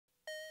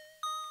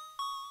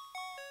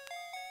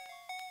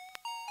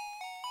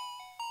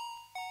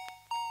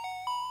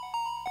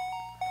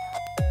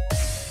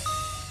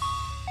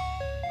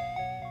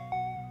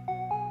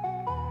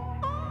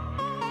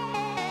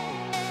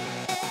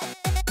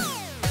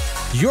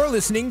You're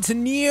listening to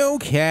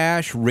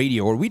Neocash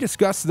Radio, where we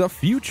discuss the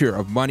future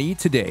of money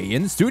today.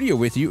 In the studio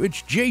with you,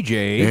 it's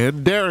JJ.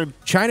 And Darren.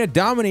 China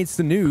dominates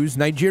the news,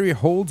 Nigeria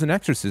holds an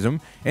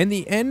exorcism, and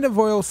the end of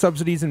oil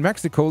subsidies in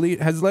Mexico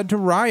has led to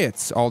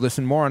riots. All this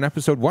and more on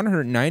episode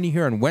 190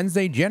 here on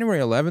Wednesday, January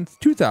 11th,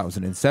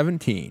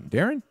 2017.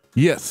 Darren?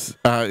 Yes.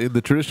 In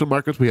the traditional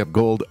markets, we have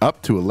gold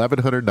up to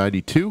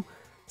 $1,192.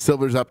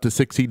 Silver's up to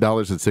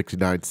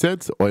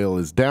 $16.69. Oil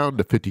is down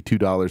to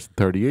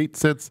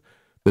 $52.38.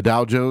 The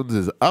Dow Jones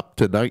is up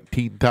to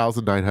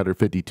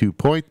 19,952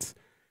 points,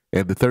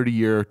 and the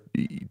 30-year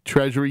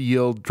Treasury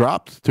yield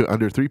dropped to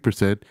under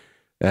 3%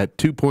 at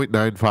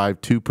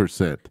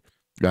 2.952%.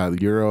 The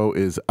euro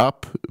is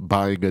up,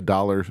 buying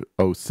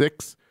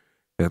 $1.06,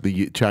 and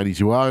the Chinese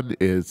yuan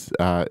is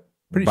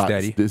pretty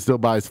steady. It still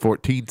buys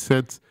 14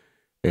 cents,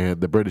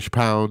 and the British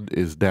pound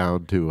is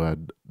down to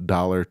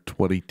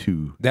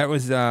 $1.22. That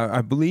was,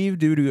 I believe,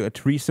 due to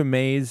Theresa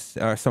May's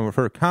some of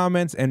her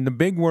comments, and the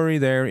big worry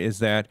there is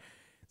that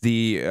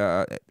the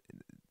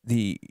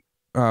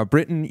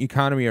Britain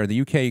economy or the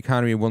UK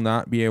economy will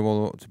not be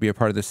able to be a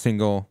part of the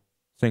single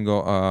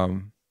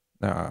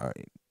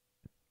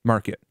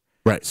market.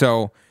 Right.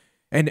 So,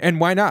 and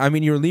why not? I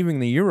mean, you're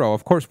leaving the euro.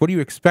 Of course, what do you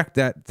expect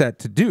that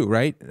to do,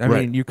 right? I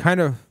mean, you kind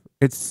of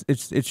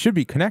it should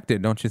be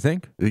connected, don't you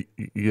think?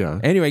 Yeah.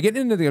 Anyway,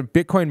 getting into the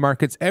Bitcoin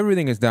markets,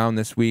 everything is down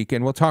this week,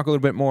 and we'll talk a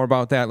little bit more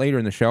about that later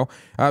in the show.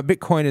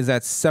 Bitcoin is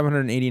at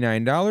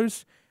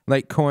 $789.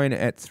 Litecoin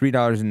at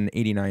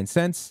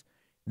 $3.89.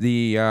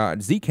 The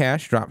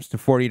Zcash drops to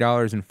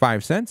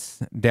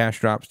 $40.05. Dash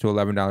drops to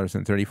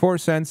 $11.34.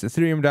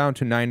 Ethereum down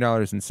to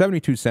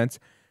 $9.72.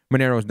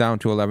 Monero is down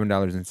to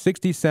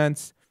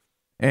 $11.60.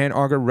 And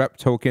Augur Rep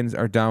tokens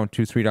are down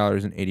to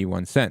 $3.81.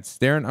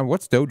 Darren,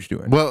 what's Doge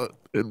doing? Well,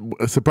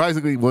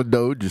 surprisingly, one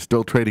Doge is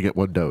still trading at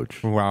one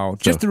Doge. Wow.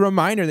 Just a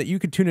reminder that you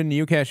can tune in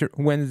to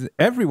Neocash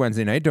every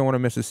Wednesday night. Don't want to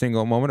miss a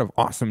single moment of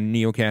awesome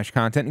Neocash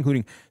content,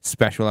 including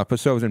special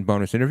episodes and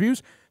bonus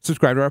interviews.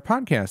 Subscribe to our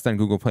podcast on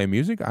Google Play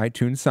Music,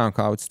 iTunes,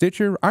 SoundCloud,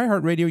 Stitcher,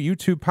 iHeartRadio,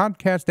 YouTube,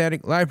 Podcast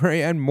Addict,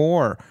 Library, and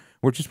more.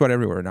 We're just about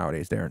everywhere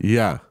nowadays, Darren.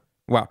 Yeah.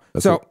 Wow.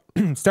 So,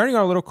 starting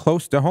out a little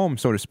close to home,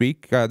 so to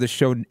speak, this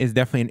show is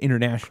definitely an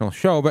international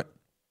show, but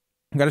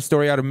I've got a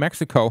story out of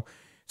Mexico.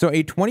 So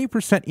a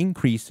 20%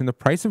 increase in the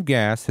price of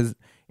gas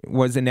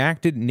was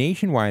enacted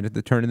nationwide at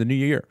the turn of the new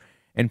year,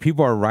 and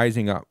people are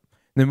rising up.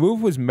 The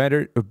move was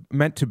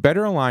meant to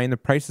better align the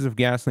prices of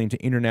gasoline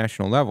to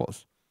international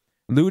levels.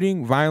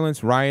 Looting,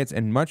 violence, riots,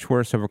 and much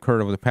worse have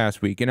occurred over the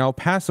past week. In El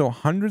Paso,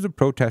 hundreds of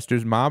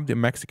protesters mobbed a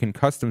Mexican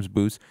customs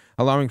booth,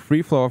 allowing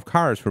free flow of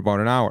cars for about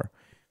an hour.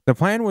 The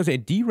plan was a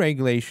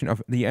deregulation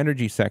of the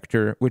energy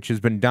sector, which has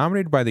been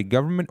dominated by the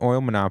government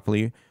oil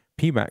monopoly,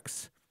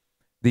 Pemex.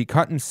 The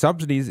cut in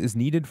subsidies is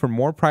needed for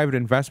more private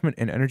investment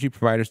and energy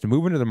providers to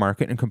move into the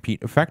market and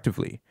compete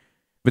effectively.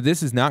 But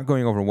this is not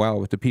going over well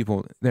with the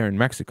people there in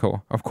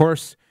Mexico. Of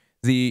course,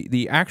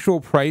 the actual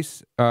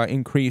price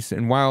increase,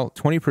 and while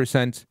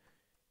 20%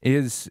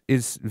 is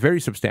very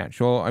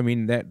substantial, I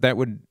mean, that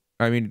would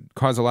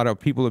cause a lot of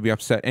people to be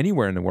upset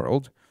anywhere in the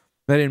world.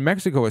 That in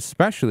Mexico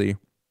especially,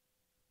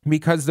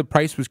 because the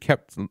price was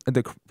kept,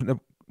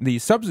 the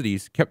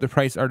subsidies kept the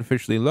price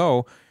artificially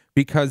low,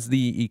 because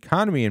the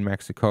economy in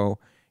Mexico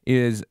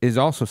is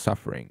also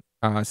suffering.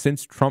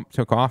 Since Trump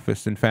took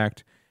office, in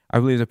fact, I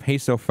believe the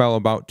peso fell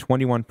about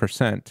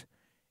 21%,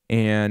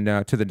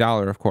 and to the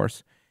dollar, of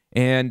course.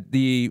 And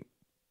the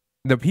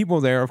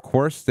people there, of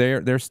course,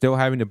 they're still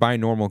having to buy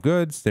normal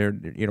goods.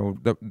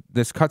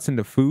 This cuts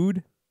into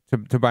food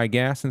to buy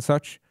gas and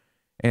such,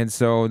 and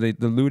so the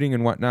looting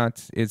and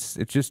whatnot. It's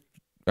just,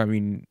 I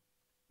mean,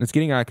 it's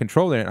getting out of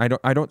control there. And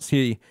I don't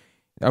see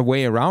a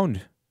way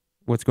around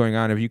what's going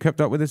on. Have you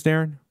kept up with this,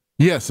 Darren?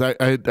 Yes, I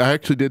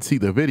actually did see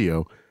the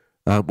video.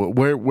 But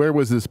where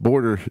was this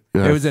border?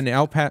 It was in the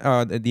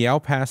El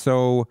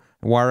Paso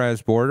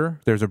Juarez border.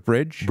 There's a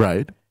bridge,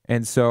 right?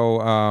 And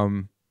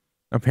so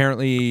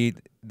apparently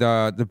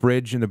the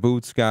bridge and the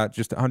booths got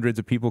just hundreds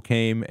of people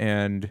came,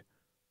 and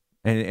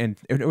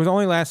it was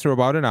only lasted for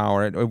about an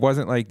hour. It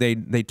wasn't like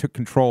they took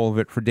control of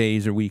it for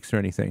days or weeks or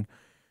anything.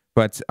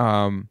 But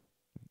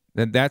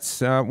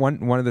that's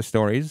one of the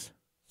stories.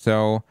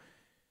 So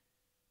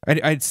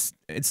it's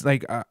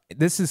like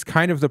this is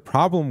kind of the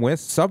problem with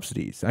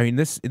subsidies. I mean,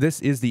 this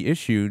is the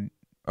issue,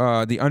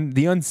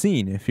 the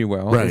unseen, if you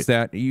will, right, is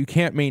that you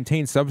can't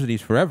maintain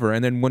subsidies forever.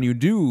 And then when you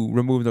do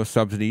remove those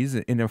subsidies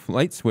in a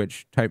light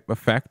switch type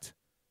effect,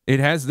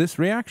 it has this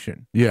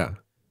reaction. Yeah.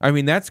 I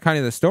mean, that's kind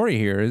of the story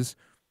here is,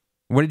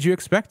 what did you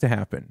expect to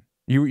happen?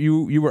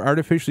 You were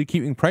artificially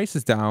keeping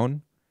prices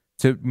down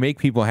to make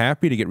people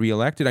happy to get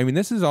reelected. I mean,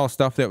 this is all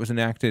stuff that was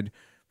enacted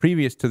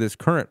previous to this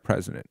current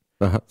president.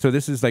 So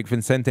this is like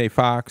Vicente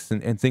Fox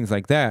and things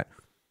like that.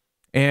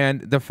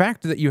 And the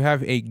fact that you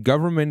have a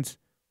government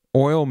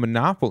oil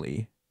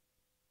monopoly,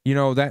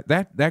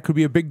 that could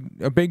be a big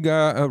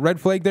red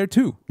flag there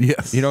too.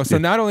 Yes. So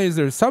not only is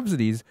there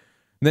subsidies,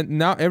 then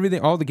now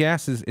all the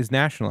gas is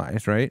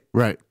nationalized, right?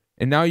 Right.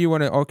 And now you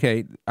want to,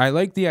 okay, I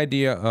like the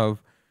idea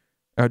of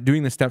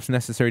doing the steps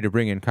necessary to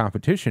bring in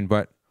competition.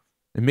 But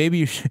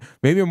maybe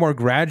maybe a more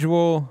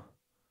gradual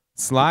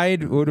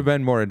slide would have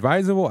been more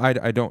advisable. I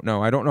don't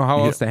know. I don't know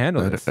how else to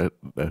handle this.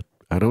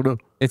 I don't know.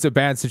 It's a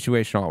bad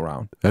situation all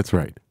around. That's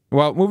right.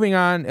 Well, moving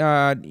on,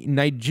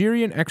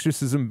 Nigerian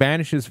exorcism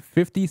banishes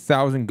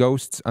 50,000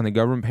 ghosts on the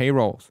government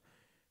payrolls.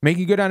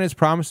 Making good on his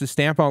promise to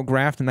stamp out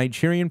graft,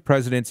 Nigerian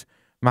President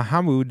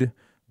Muhammadu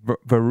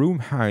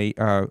Buhari,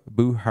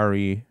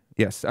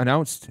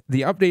 announced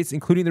the updates,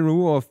 including the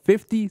removal of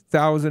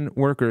 50,000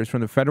 workers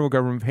from the federal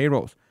government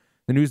payrolls.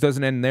 The news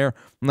doesn't end there.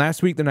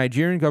 Last week, the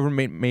Nigerian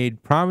government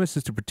made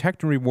promises to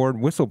protect and reward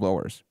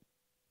whistleblowers.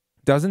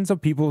 Dozens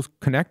of people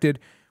connected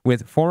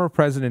with former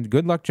President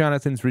Goodluck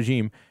Jonathan's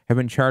regime have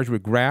been charged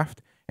with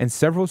graft, and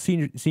several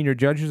senior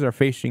judges are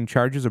facing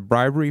charges of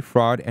bribery,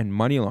 fraud, and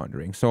money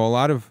laundering. So a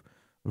lot of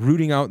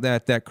rooting out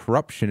that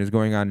corruption is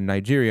going on in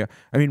Nigeria.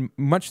 I mean,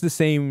 much the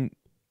same.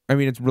 I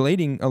mean, it's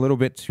relating a little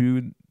bit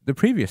to the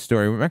previous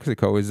story with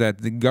Mexico, is that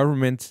the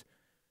government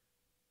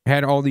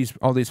had all these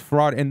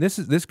fraud, and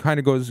this kind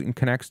of goes and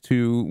connects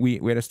to we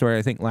had a story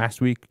I think last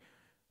week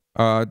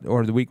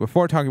or the week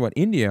before talking about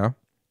India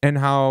and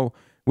how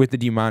with the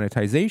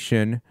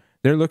demonetization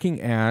they're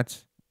looking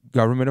at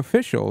government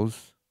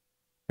officials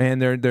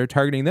and they're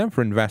targeting them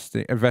for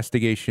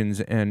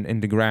investigations and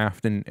into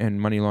graft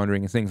and money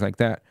laundering and things like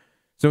that.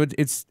 So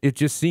it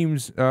just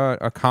seems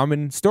a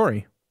common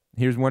story.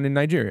 Here's one in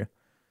Nigeria.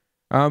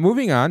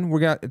 Moving on, we're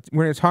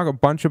going to talk a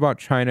bunch about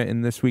China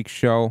in this week's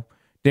show.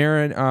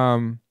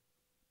 Darren,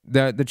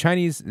 the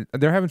Chinese,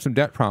 they're having some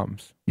debt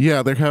problems.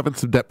 Yeah, they're having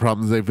some debt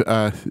problems.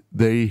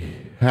 They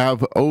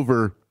have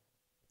over,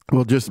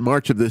 well, just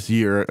March of this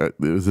year, it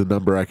was a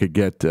number I could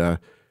get.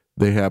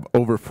 They have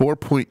over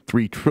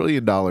 $4.3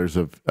 trillion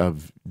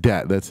of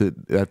debt.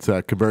 That's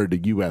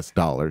converted to U.S.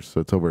 dollars,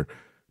 so it's over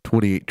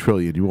 28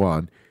 trillion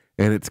yuan,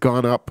 and it's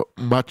gone up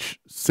much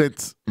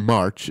since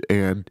March,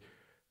 and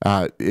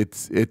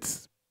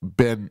it's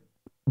been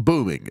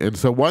booming. And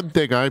so one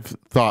thing I've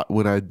thought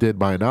when I did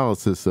my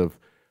analysis of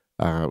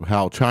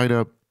how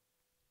China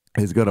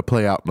is going to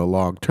play out in the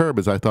long term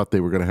is I thought they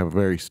were going to have a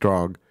very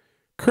strong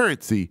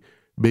currency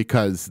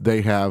because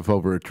they have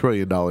over $1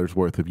 trillion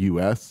worth of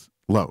U.S.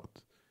 loans.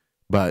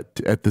 But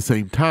at the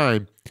same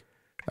time,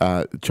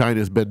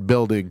 China's been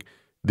building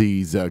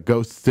these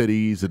ghost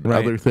cities and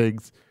other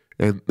things,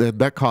 and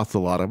that costs a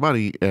lot of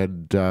money,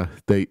 and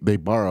they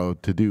borrow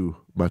to do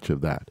much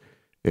of that.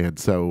 And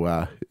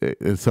so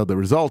the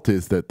result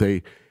is that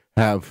they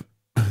have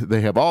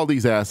all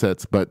these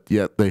assets, but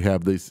yet they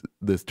have this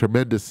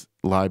tremendous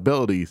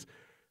liabilities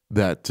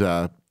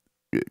that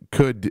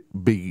could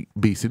be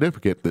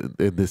significant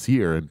in this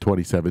year in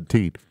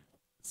 2017.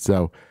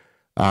 So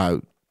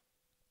I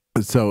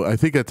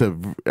think that's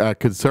a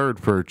concern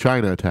for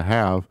China to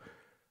have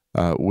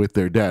with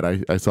their debt.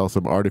 I saw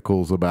some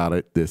articles about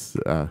it this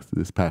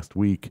past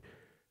week,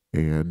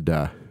 and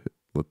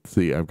let's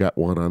see, I've got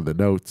one on the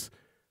notes.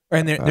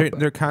 And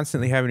they're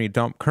constantly having to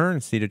dump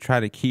currency to try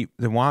to keep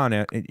the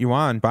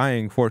yuan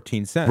buying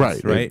 14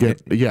 cents. Right.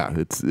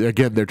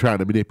 Again, they're trying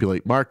to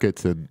manipulate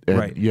markets, and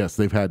yes,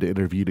 they've had to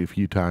intervene a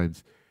few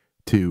times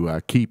to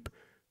keep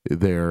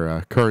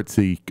their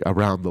currency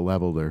around the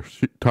level they're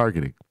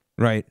targeting.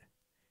 Right.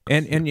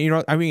 And you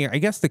know, I mean, I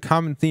guess the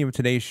common theme of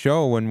today's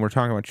show when we're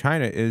talking about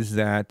China is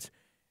that,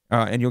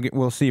 and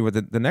we'll see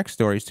with the next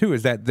stories too,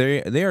 is that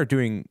they are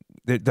doing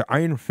the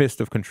iron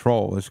fist of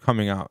control is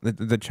coming out.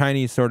 The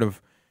Chinese sort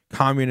of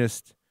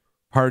Communist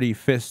Party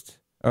fist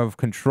of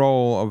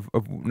control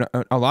of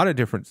a lot of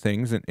different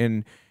things,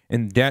 and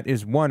debt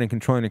is one, and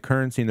controlling the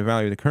currency and the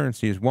value of the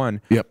currency is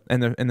one. Yep.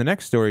 And the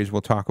next stories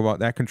we'll talk about,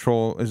 that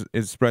control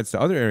is spreads to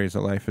other areas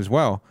of life as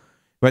well.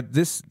 But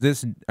this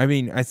I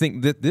mean, I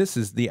think that this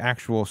is the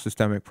actual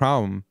systemic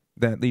problem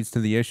that leads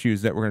to the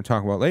issues that we're going to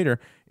talk about later,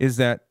 is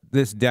that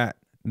this debt,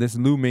 this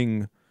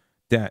looming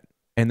debt,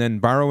 and then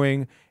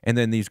borrowing, and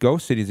then these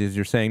ghost cities, as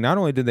you're saying, not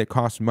only did they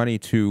cost money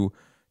to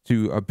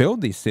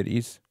build these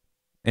cities,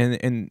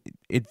 and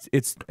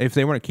it's if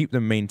they want to keep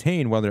them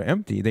maintained while they're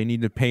empty, they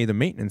need to pay the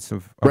maintenance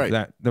of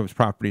those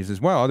properties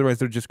as well. Otherwise,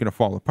 they're just going to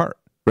fall apart.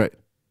 Right.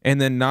 And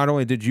then not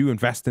only did you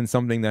invest in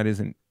something that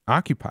isn't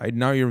occupied,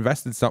 now you're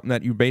invested in something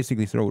that you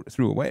basically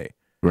threw away.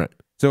 Right.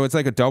 So it's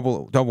like a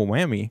double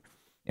whammy.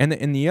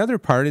 And the other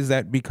part is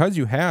that because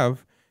you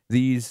have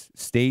these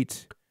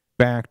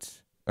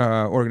state-backed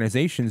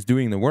organizations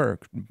doing the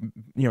work,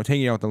 you know,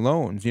 taking out the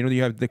loans, you know,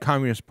 you have the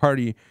Communist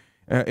Party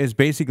is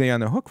basically on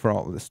the hook for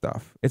all of this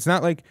stuff. It's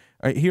not like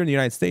here in the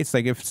United States,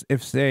 like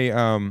if say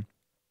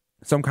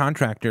some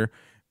contractor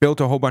built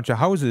a whole bunch of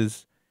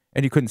houses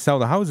and you couldn't sell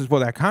the houses,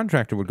 well, that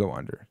contractor would go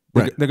under.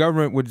 The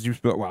government would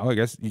just be, well, I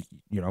guess,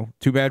 you know,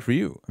 too bad for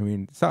you. I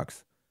mean, it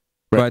sucks.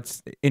 Right.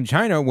 But in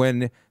China,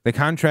 when the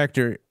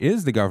contractor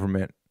is the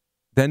government,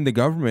 then the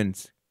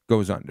government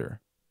goes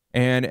under.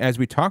 And as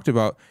we talked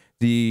about,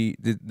 the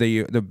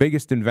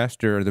biggest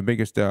investor, or the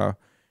biggest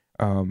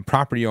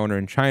property owner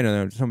in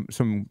China,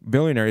 some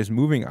billionaire, is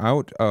moving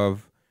out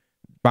of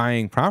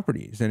buying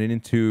properties and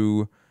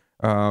into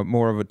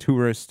more of a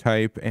tourist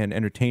type and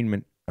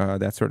entertainment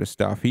that sort of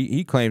stuff.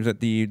 He claims that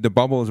the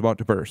bubble is about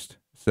to burst.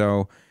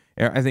 So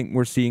I think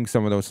we're seeing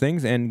some of those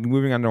things. And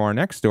moving on to our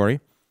next story,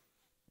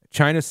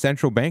 China's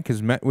central bank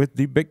has met with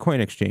the Bitcoin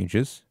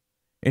exchanges.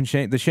 In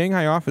the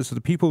Shanghai office of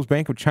the People's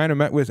Bank of China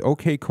met with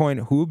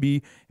OKCoin,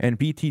 Huobi, and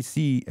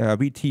BTCC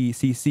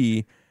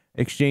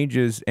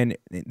exchanges, and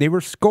they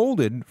were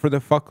scolded for the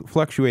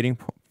fluctuating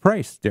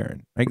price,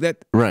 Darren. Like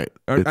that, right?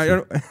 I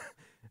don't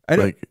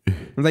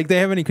like they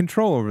have any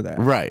control over that,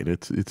 right?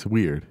 It's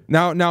weird.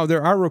 Now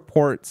there are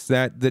reports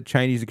that the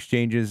Chinese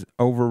exchanges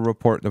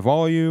over-report the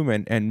volume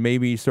and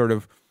maybe sort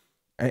of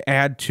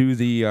add to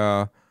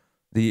the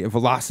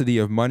velocity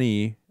of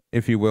money,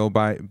 if you will,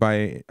 by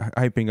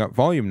hyping up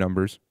volume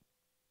numbers.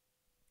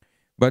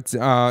 But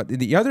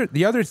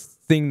the other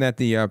thing that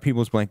the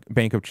People's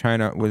Bank of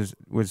China was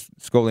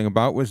scolding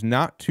about was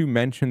not to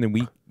mention the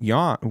weak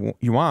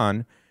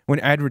yuan when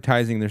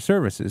advertising their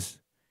services,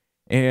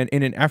 and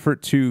in an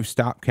effort to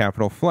stop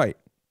capital flight.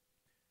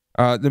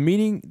 The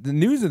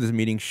news of this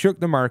meeting shook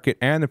the market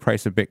and the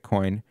price of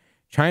Bitcoin.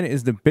 China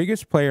is the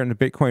biggest player in the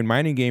Bitcoin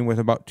mining game with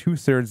about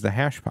 2/3 the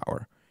hash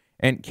power.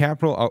 And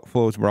capital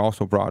outflows were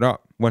also brought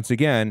up. Once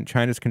again,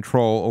 China's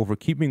control over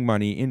keeping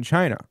money in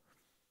China.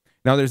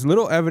 Now, there's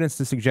little evidence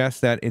to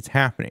suggest that it's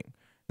happening.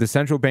 The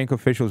central bank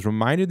officials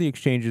reminded the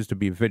exchanges to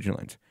be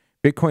vigilant.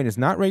 Bitcoin is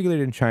not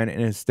regulated in China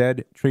and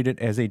instead treated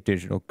as a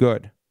digital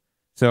good.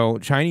 So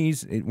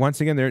Chinese,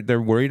 once again,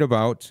 they're worried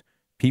about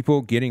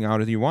people getting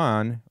out of the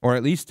yuan, or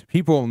at least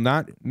people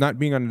not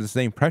being under the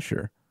same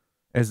pressure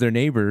as their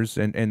neighbors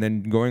and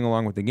then going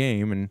along with the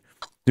game and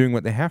doing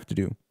what they have to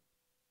do.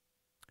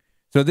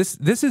 So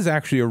this is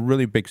actually a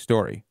really big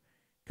story,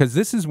 because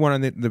this is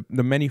one of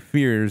the many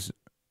fears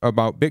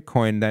about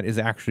Bitcoin that is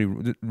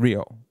actually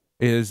real,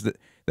 is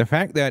the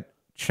fact that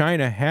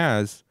China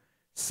has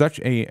such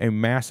a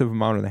massive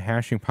amount of the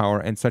hashing power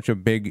and such a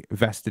big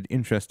vested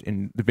interest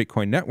in the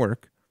Bitcoin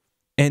network,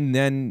 and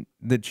then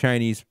the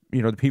Chinese,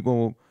 the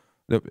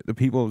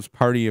People's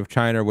Party of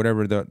China, or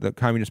whatever the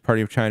Communist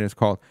Party of China is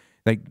called,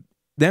 like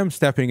them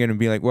stepping in and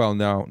be like, well,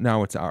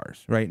 now it's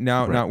ours, right?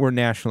 Now we're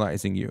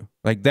nationalizing you.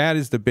 Like, that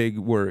is the big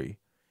worry.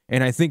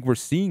 And I think we're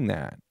seeing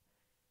that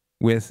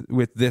with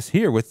this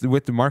here, with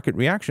the market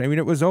reaction. I mean,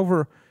 it was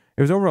over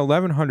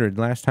 1,100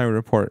 last time we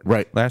report,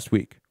 right, last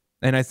week.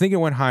 And I think it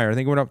went higher. I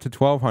think it went up to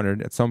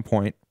 1,200 at some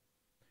point.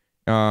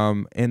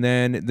 And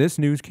then this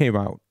news came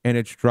out, and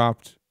it's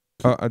dropped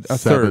a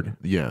third.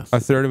 Yes. A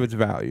third of its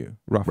value,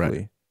 roughly.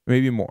 Right.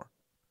 Maybe more.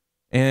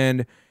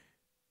 And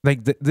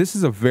like this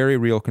is a very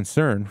real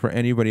concern for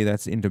anybody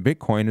that's into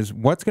Bitcoin, is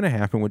what's going to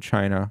happen with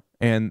China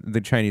and the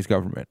Chinese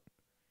government.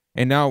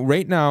 And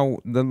right now,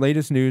 the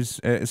latest news,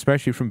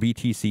 especially from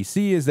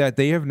BTCC, is that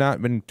they have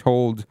not been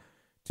told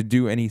to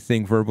do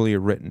anything verbally or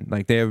written.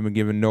 Like, they haven't been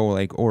given no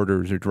like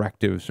orders or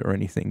directives or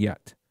anything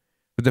yet.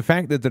 But the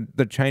fact that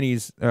the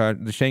Chinese,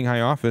 the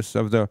Shanghai office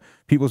of the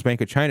People's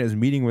Bank of China is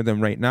meeting with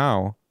them right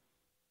now,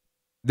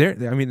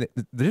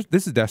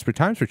 this is desperate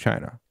times for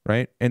China,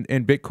 right? And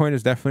Bitcoin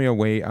is definitely a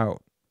way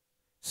out.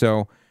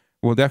 So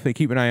we'll definitely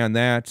keep an eye on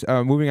that.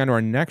 Moving on to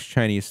our next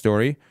Chinese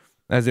story,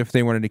 as if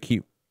they wanted to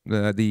keep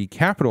the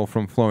capital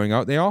from flowing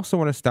out, they also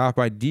want to stop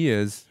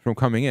ideas from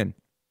coming in.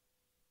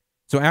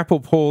 So Apple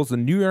pulls the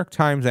New York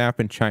Times app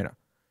in China.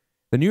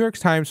 The New York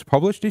Times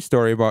published a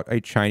story about a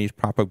Chinese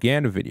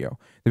propaganda video.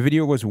 The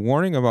video was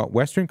warning about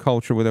Western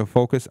culture with a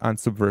focus on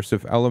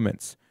subversive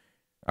elements.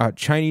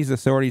 Chinese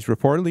authorities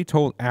reportedly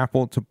told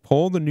Apple to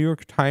pull the New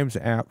York Times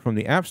app from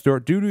the App Store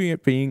due to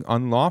it being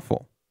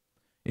unlawful.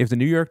 If the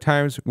New York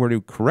Times were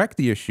to correct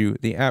the issue,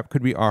 the app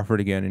could be offered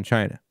again in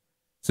China.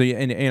 So,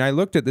 and I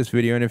looked at this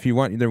video, and if you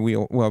want,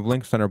 we'll have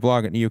links on our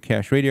blog at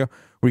Neocash Radio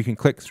where you can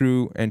click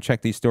through and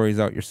check these stories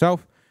out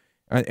yourself.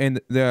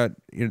 And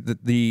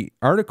the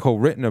article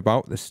written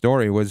about the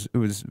story was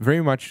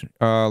very much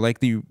like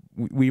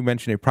we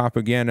mentioned a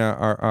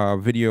propaganda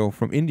video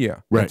from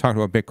India that talked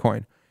about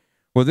Bitcoin.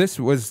 Well, this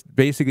was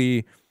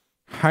basically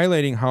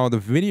highlighting how the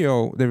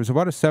video, there was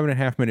about a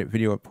 7.5 minute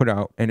video it put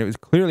out, and it was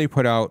clearly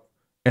put out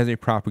as a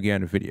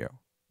propaganda video.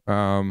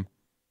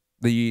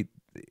 It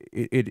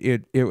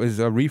was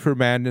a Reefer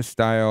Madness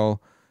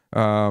style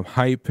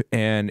hype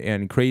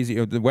and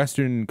crazy, the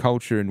Western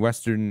culture and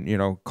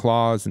Western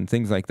claws and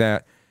things like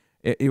that.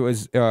 It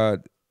was a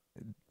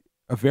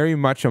very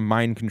much a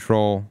mind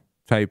control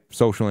type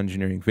social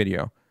engineering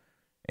video.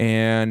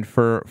 And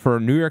for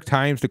New York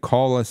Times to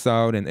call us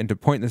out and to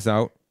point this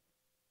out,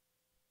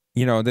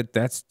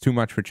 that's too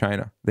much for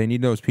China. They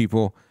need those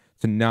people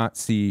to not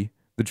see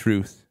the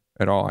truth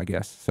at all, I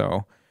guess.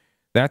 So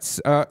that's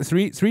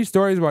three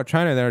stories about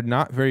China that are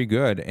not very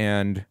good.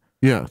 And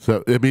yeah,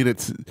 so I mean,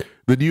 it's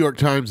the New York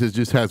Times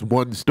just has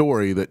one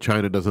story that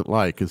China doesn't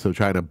like, and so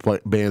China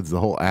bans the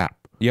whole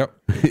app. Yep.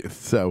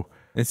 So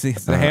it's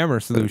the hammer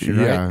solution,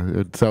 right? Yeah.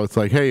 And so it's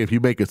like, hey, if you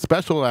make a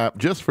special app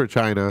just for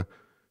China,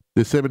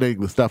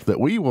 disseminating the stuff that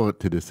we want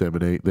to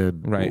disseminate,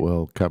 then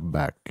we'll come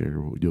back.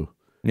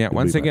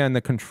 Once again,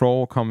 the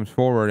control comes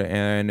forward,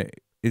 and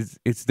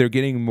they're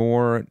getting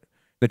more.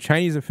 The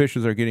Chinese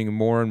officials are getting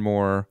more and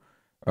more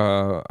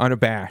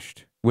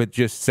unabashed with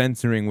just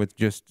censoring, with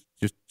just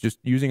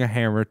using a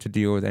hammer to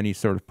deal with any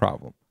sort of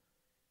problem.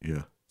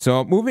 Yeah.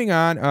 So moving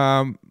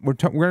on, we're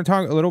going to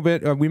talk a little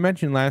bit. We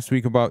mentioned last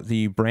week about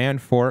the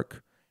brand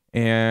fork,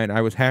 and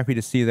I was happy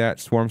to see that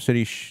Swarm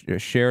City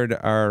shared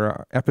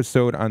our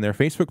episode on their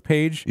Facebook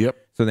page. Yep.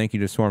 So thank you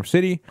to Swarm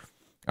City.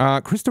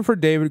 Christopher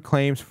David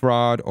claims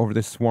fraud over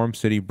the Swarm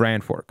City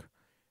brand fork.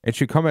 It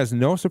should come as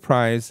no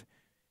surprise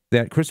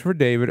that Christopher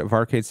David of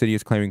Arcade City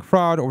is claiming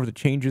fraud over the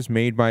changes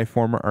made by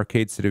former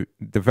Arcade City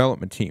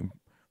development team.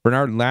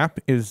 Bernard Lapp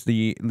is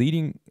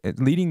leading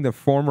the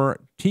former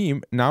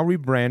team, now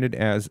rebranded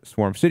as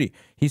Swarm City.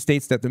 He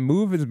states that the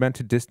move is meant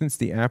to distance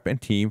the app and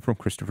team from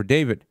Christopher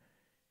David.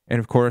 And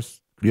of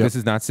course, this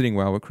is not sitting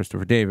well with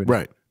Christopher David.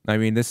 Right. I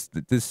mean, this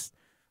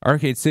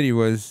Arcade City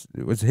was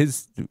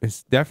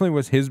definitely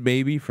was his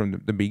baby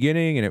from the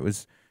beginning, and it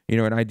was, you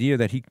know, an idea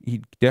that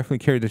he definitely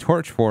carried the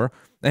torch for,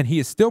 and he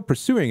is still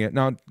pursuing it.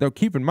 Now, though,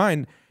 keep in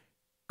mind,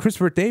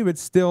 Christopher David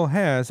still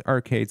has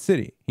Arcade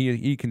City.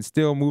 He can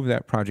still move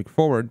that project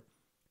forward.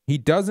 He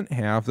doesn't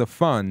have the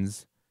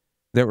funds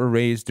that were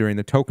raised during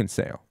the token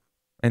sale.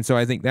 And so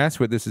I think that's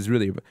what this is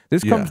really about.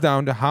 This comes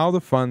down to how the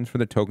funds for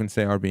the token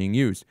sale are being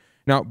used.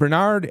 Now,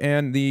 Bernard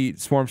and the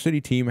Swarm City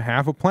team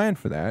have a plan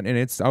for that, and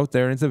it's out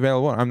there and it's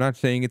available. I'm not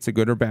saying it's a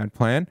good or bad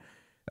plan.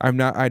 I'm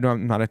not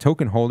a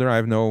token holder. I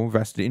have no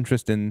vested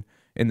interest in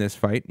this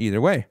fight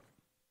either way.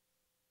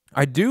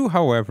 I do,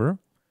 however,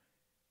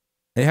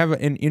 I have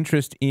an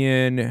interest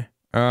in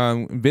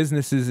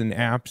businesses and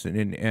apps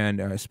and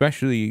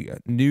especially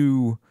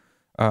new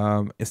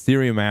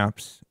Ethereum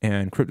apps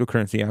and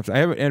cryptocurrency apps. I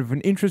have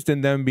an interest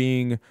in them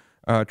being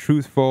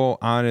truthful,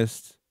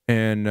 honest,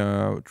 and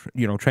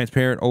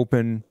transparent,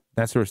 open,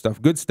 that sort of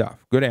stuff. Good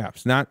stuff, good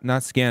apps,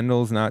 not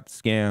scandals, not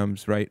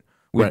scams, right?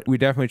 We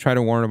definitely try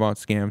to warn about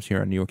scams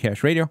here on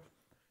Neocash Radio.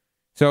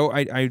 So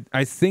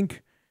I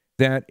think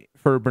that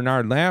for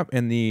Bernard Lapp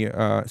and the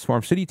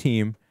Swarm City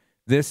team,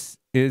 this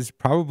is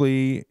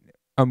probably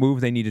a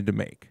move they needed to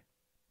make.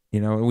 You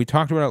know, we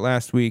talked about it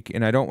last week,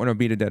 and I don't want to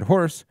beat a dead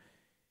horse,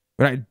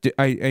 but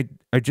I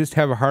just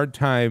have a hard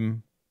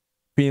time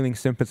feeling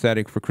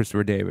sympathetic for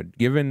Christopher David,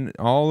 given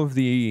all of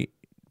the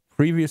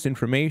previous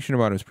information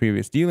about his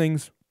previous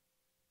dealings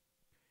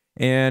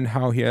and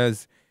how he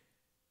has,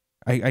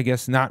 I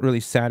guess, not really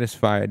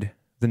satisfied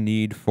the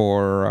need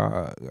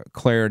for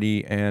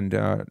clarity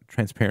and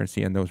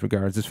transparency in those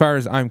regards, as far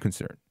as I'm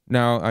concerned.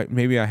 Now,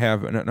 maybe I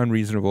have an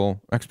unreasonable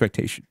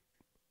expectation.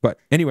 But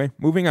anyway,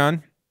 moving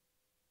on.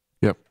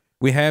 Yep.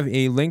 We have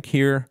a link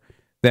here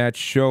that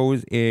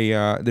shows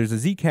there's a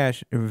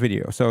Zcash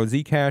video. So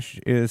Zcash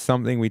is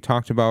something we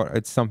talked about.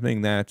 It's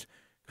something that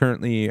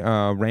currently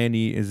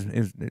Randy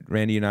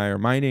and I are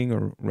mining,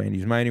 or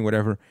Randy's mining,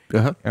 whatever,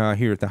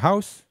 here at the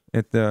house,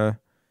 at the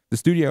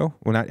studio.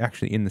 Well, not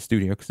actually in the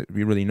studio because it'd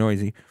be really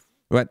noisy.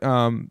 But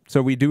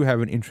so we do have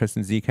an interest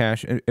in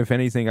Zcash. If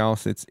anything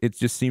else, it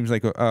just seems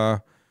like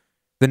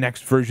the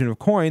next version of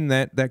coin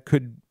that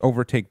could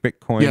overtake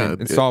Bitcoin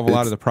and solve a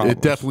lot of the problems.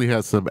 It definitely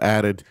has some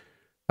added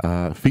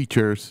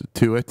features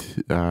to it.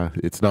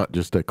 It's not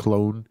just a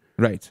clone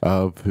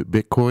of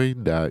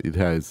Bitcoin. It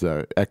has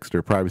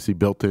extra privacy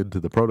built into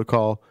the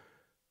protocol,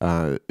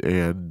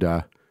 and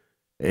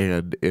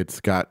it's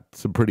got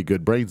some pretty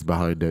good brains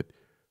behind it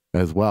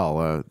as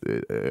well.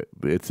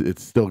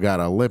 It's still got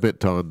a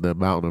limit on the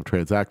amount of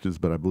transactions,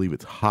 but I believe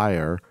it's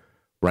higher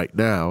right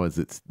now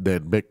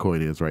than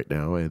Bitcoin is right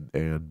now,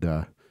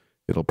 and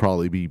it'll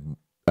probably be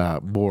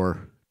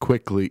more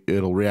quickly.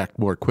 It'll react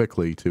more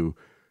quickly to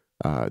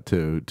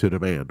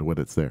demand when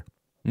it's there.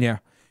 Yeah.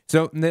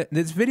 So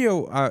this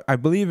video, I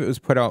believe it was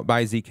put out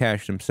by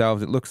Zcash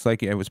themselves. It looks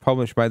like it was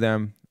published by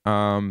them.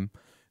 And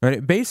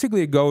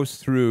it goes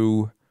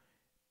through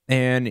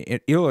and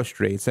it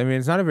illustrates. I mean,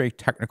 it's not a very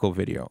technical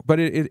video, but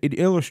it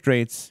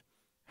illustrates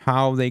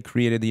how they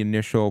created the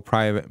initial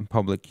private and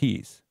public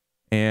keys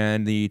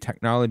and the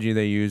technology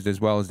they used,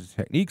 as well as the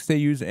techniques they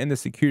used and the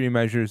security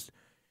measures.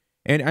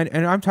 And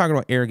I'm talking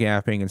about air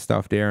gapping and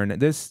stuff, Darren.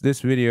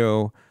 This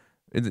video,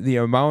 the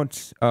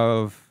amount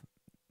of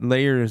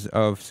layers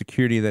of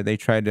security that they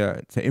tried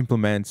to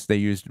implement, they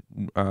used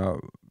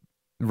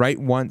write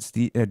once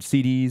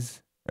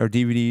CDs or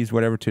DVDs,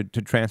 whatever, to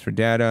transfer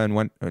data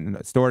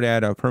and store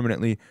data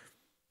permanently.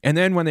 And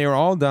then when they were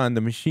all done,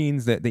 the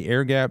machines the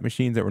air gap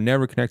machines that were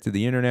never connected to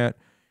the internet,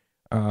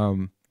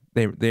 the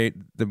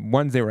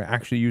ones they were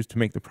actually used to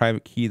make the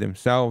private key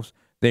themselves,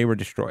 they were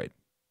destroyed.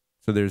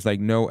 So there's like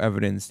no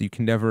evidence. You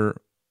can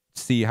never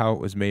see how it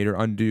was made or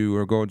undo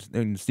or go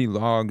and see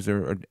logs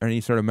or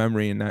any sort of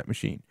memory in that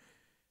machine.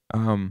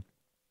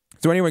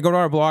 So anyway, go to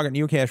our blog at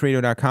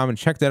neocashradio.com and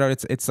check that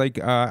out. It's like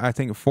I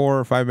think a 4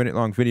 or 5 minute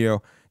long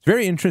video. It's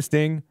very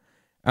interesting,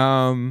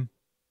 and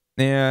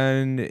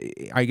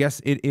I guess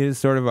it is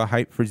sort of a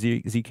hype for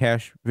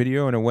Zcash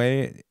video in a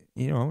way.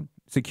 You know,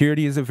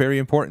 security is a very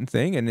important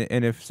thing, and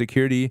if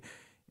security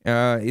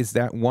is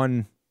that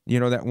one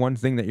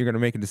thing that you're going to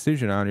make a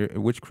decision on,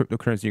 which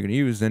cryptocurrency you're going to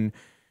use, then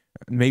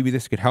maybe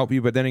this could help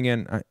you. But then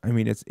again, I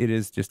mean, it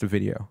is just a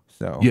video,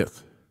 so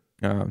yes,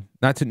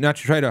 not to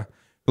try to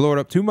blow it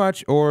up too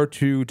much or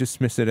to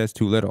dismiss it as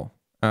too little.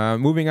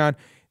 Moving on,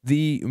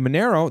 the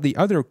Monero, the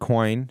other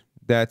coin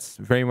that's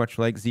very much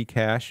like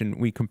Zcash, and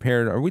we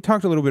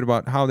talked a little bit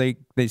about how they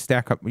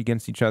stack up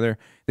against each other.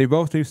 They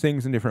both do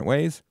things in different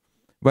ways,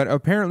 but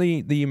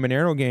apparently the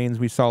Monero gains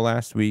we saw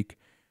last week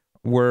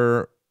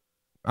were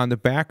on the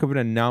back of an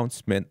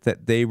announcement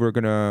that they were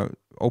going to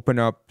open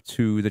up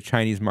to the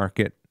Chinese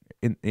market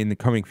in the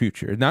coming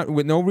future. Not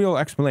with no real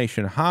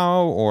explanation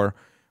how or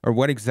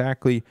what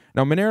exactly.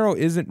 Now, Monero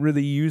isn't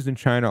really used in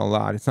China a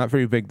lot. It's not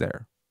very big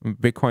there.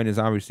 Bitcoin is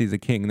obviously the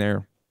king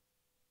there.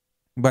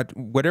 But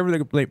whatever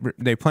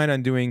they plan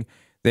on doing,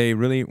 they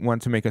really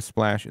want to make a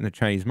splash in the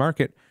Chinese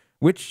market,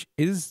 which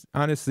is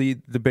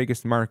honestly the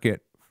biggest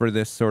market for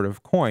this sort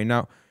of coin.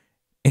 Now,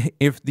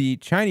 if the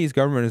Chinese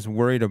government is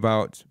worried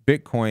about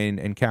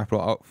Bitcoin and capital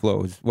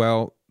outflows,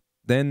 well,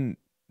 then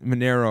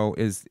Monero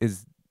is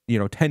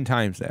 10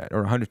 times that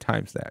or 100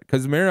 times that,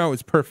 because Monero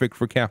is perfect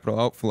for capital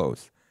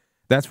outflows.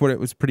 That's what it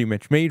was pretty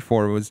much made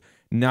for, was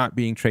not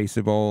being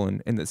traceable,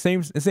 and in the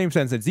same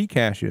sense that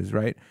Zcash is,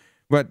 right?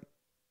 But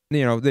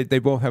they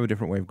both have a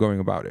different way of going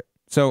about it.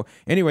 So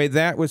anyway,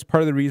 that was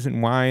part of the reason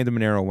why the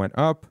Monero went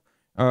up.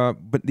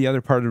 But the other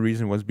part of the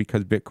reason was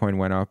because Bitcoin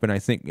went up, and I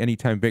think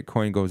anytime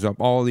Bitcoin goes up,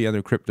 all the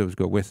other cryptos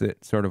go with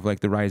it, sort of like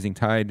the rising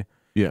tide.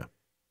 Yeah.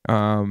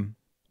 And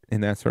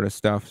that sort of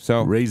stuff.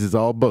 So raises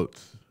all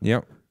boats.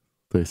 Yep.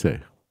 They say.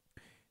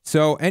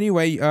 So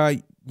anyway,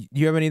 do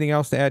you have anything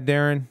else to add,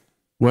 Darren?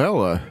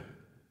 Well,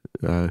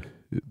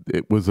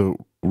 it was a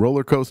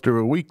roller coaster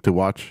of a week to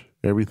watch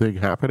everything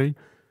happening,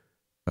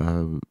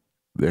 and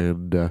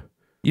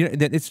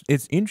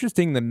it's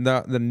interesting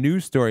the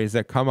news stories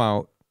that come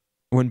out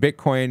when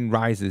Bitcoin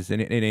rises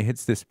and it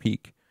hits this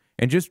peak,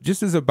 and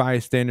just as a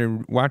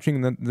bystander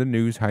watching the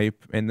news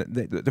hype and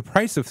the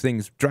price of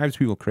things drives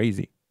people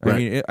crazy. Right. I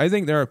mean, I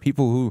think there are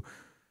people who,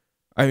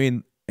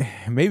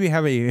 maybe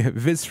have a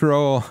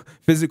visceral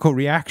physical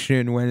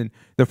reaction when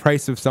the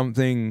price of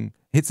something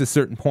hits a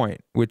certain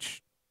point,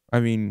 which,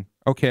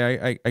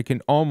 okay, I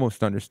can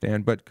almost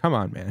understand, but come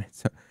on, man.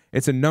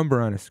 It's a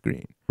number on a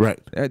screen. Right.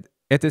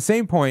 At the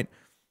same point,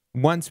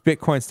 once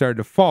Bitcoin started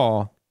to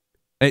fall,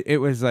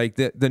 it was like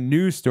the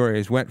news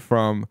stories went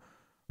from,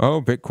 oh,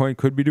 Bitcoin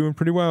could be doing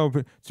pretty well,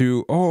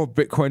 to, oh,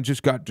 Bitcoin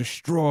just got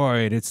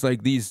destroyed. It's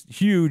like these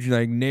huge,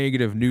 like,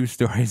 negative news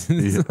stories.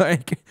 And it's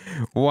like,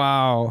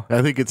 wow.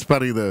 I think it's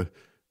funny the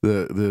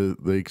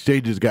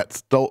exchanges got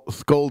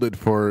scolded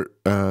for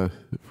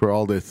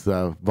all this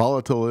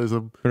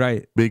volatilism,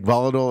 right? Being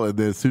volatile, and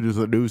then as soon as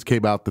the news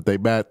came out that they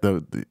met,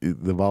 the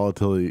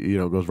volatility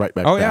goes right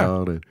back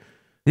down. And,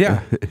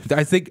 yeah,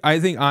 I think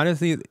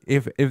honestly,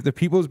 if the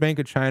People's Bank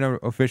of China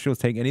officials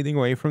take anything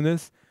away from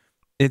this,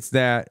 it's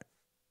that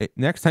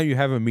next time you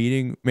have a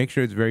meeting, make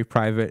sure it's very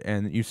private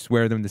and you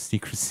swear them to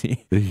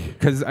secrecy.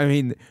 Because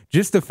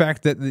just the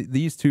fact that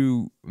these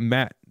two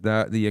met,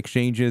 the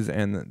exchanges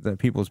and the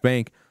People's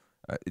Bank,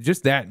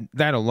 just that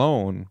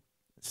alone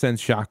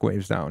sends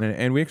shockwaves down.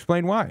 And we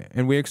explain why.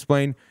 And we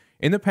explain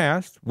in the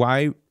past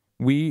why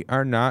we're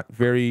not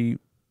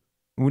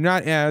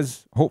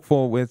as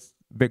hopeful with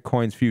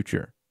Bitcoin's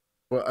future.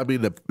 Well,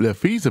 the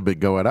fees have been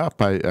going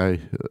up. I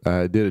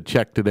did a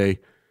check today.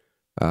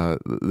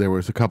 There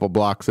was a couple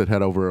blocks that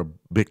had over a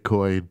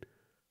Bitcoin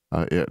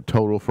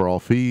total for all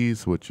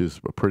fees, which is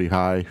a pretty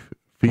high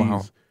fees.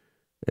 Wow.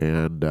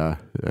 And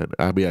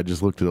I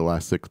just looked at the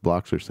last 6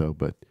 blocks or so,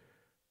 but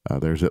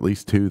there's at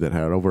least 2 that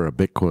had over a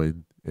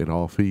Bitcoin in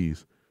all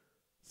fees.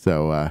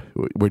 So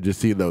we're just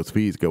seeing those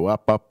fees go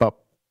up, up,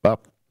 up,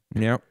 up.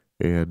 Yep.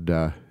 And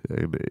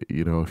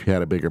if you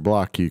had a bigger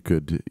block, you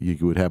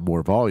would have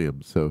more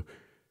volume. So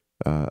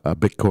a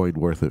Bitcoin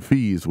worth of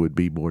fees would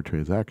be more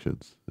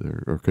transactions,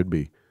 or could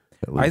be.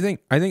 At least.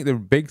 I think the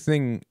big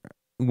thing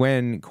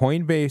when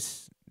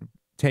Coinbase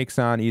takes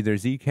on either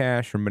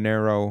Zcash or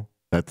Monero,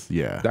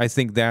 I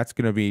think that's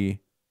going to be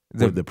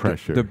the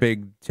pressure, the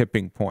big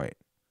tipping point,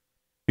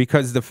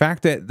 because the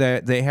fact that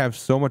they have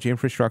so much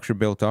infrastructure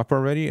built up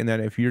already, and that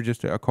if you're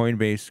just a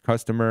Coinbase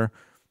customer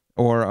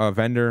or a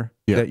vendor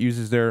that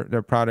uses their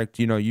product,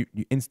 you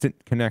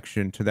instant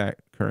connection to that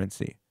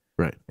currency.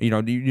 Right. You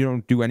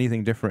don't do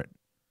anything different.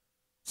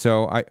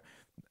 So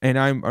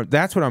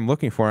that's what I'm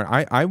looking for.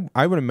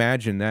 I would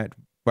imagine that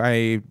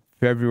by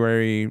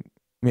February,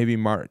 maybe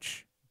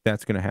March,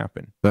 that's going to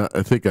happen.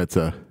 I think that's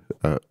a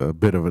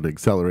bit of an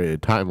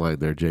accelerated timeline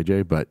there,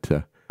 JJ. But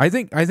I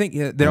think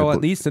they'll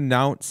at least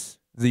announce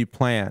the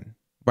plan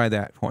by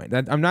that point.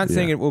 I'm not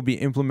saying it will be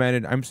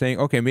implemented. I'm saying,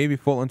 okay, maybe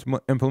full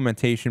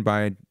implementation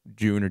by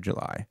June or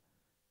July.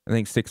 I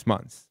think 6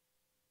 months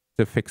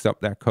to fix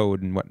up that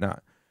code and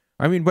whatnot.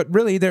 But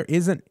really there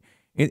isn't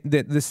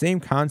the same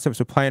concepts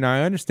apply. And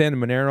I understand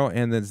the Monero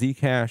and the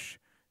Zcash,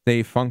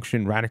 they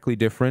function radically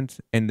different,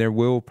 and there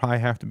will probably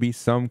have to be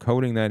some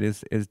coding that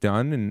is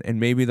done, and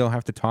maybe they'll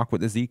have to talk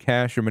with the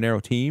Zcash or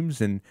Monero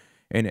teams and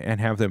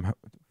have them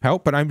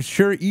help. But I'm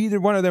sure either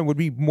one of them would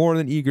be more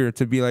than eager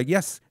to be like,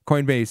 yes,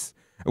 Coinbase,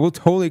 we'll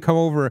totally come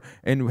over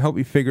and help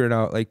you figure it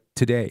out, like,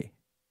 today.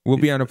 We'll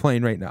be on a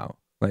plane right now.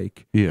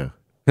 Like, yeah.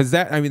 Because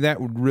that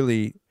would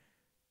really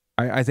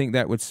I think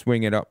that would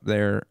swing it up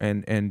there,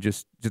 and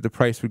just the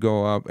price would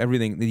go up,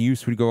 everything, the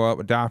use would go up,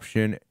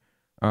 adoption,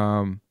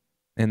 and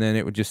then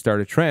it would just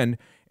start a trend.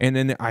 And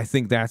then I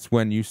think that's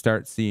when you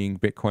start seeing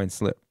Bitcoin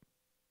slip.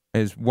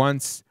 Is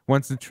once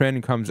the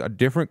trend comes a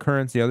different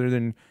currency other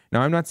than,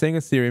 now I'm not saying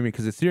Ethereum,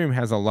 because Ethereum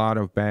has a lot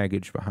of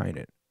baggage behind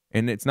it.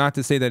 And it's not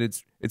to say that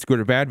it's good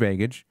or bad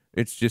baggage,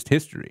 it's just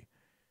history.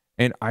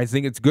 And I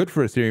think it's good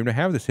for Ethereum to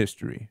have this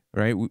history,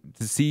 right?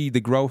 To see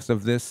the growth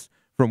of this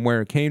from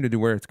where it came to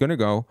where it's going to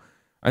go,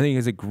 I think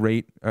is a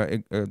great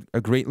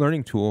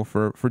learning tool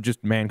for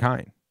just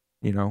mankind,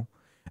 you know.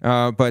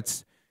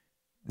 But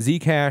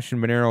Zcash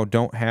and Monero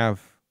don't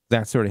have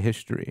that sort of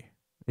history,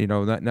 you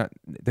know, not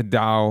the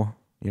DAO,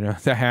 you know,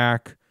 the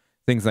hack,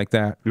 things like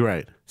that.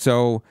 Right.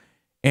 So,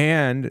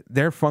 and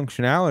their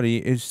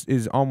functionality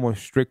is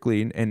almost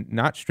strictly, and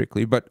not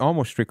strictly, but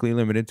almost strictly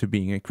limited to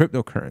being a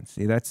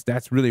cryptocurrency.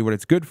 That's really what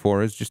it's good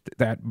for, is just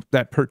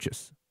that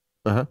purchase.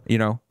 You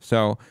know,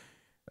 so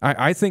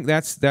I think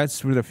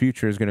that's where the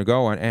future is going to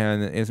go.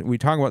 And as we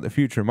talk about the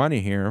future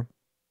money here,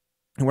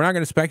 and we're not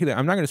going to speculate.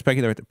 I'm not going to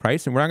speculate at the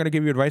price, and we're not going to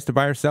give you advice to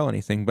buy or sell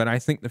anything. But I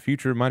think the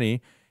future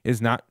money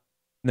is not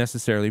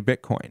necessarily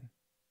Bitcoin.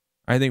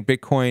 I think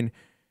Bitcoin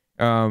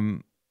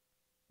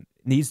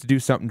needs to do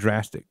something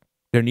drastic.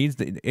 There needs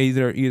to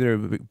either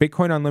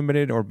Bitcoin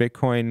Unlimited or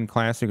Bitcoin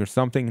Classic or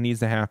something needs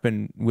to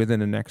happen within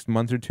the next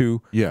month or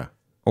two. Yeah.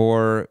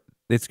 Or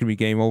it's going to be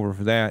game over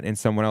for that, and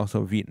someone else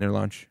will have eaten their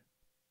lunch.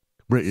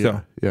 Right. Yeah.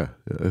 So, yeah.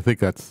 I think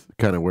that's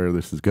kind of where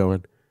this is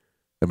going.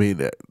 I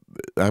mean,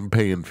 I'm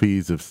paying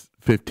fees of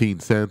 15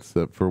 cents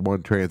for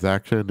one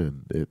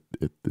transaction, and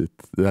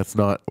that's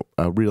not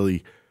a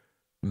really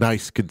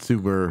nice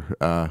consumer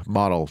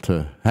model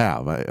to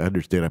have. I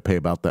understand I pay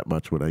about that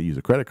much when I use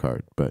a credit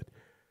card, but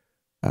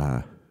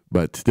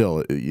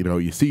still, you know,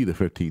 you see the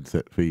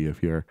 15-cent fee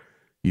if you're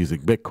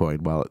using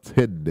Bitcoin, while it's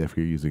hidden if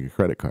you're using a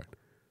credit card.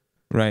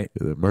 Right.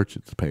 The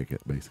merchant's paying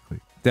it,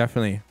 basically.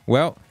 Definitely.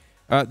 Well,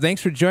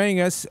 thanks for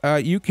joining us.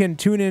 You can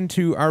tune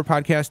into our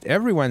podcast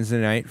every Wednesday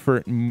night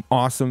for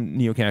awesome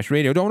Neocash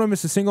Radio. Don't want to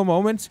miss a single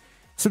moment.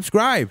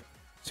 Subscribe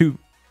to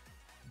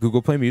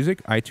Google Play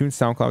Music, iTunes,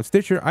 SoundCloud,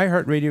 Stitcher,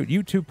 iHeartRadio,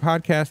 YouTube,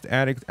 Podcast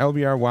Addict,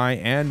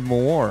 LBRY, and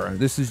more.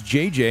 This is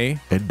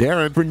JJ and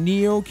Darren for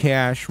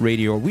Neocash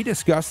Radio. We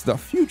discuss the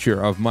future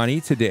of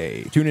money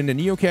today. Tune into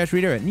Neocash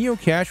Radio at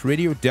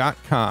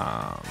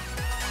neocashradio.com.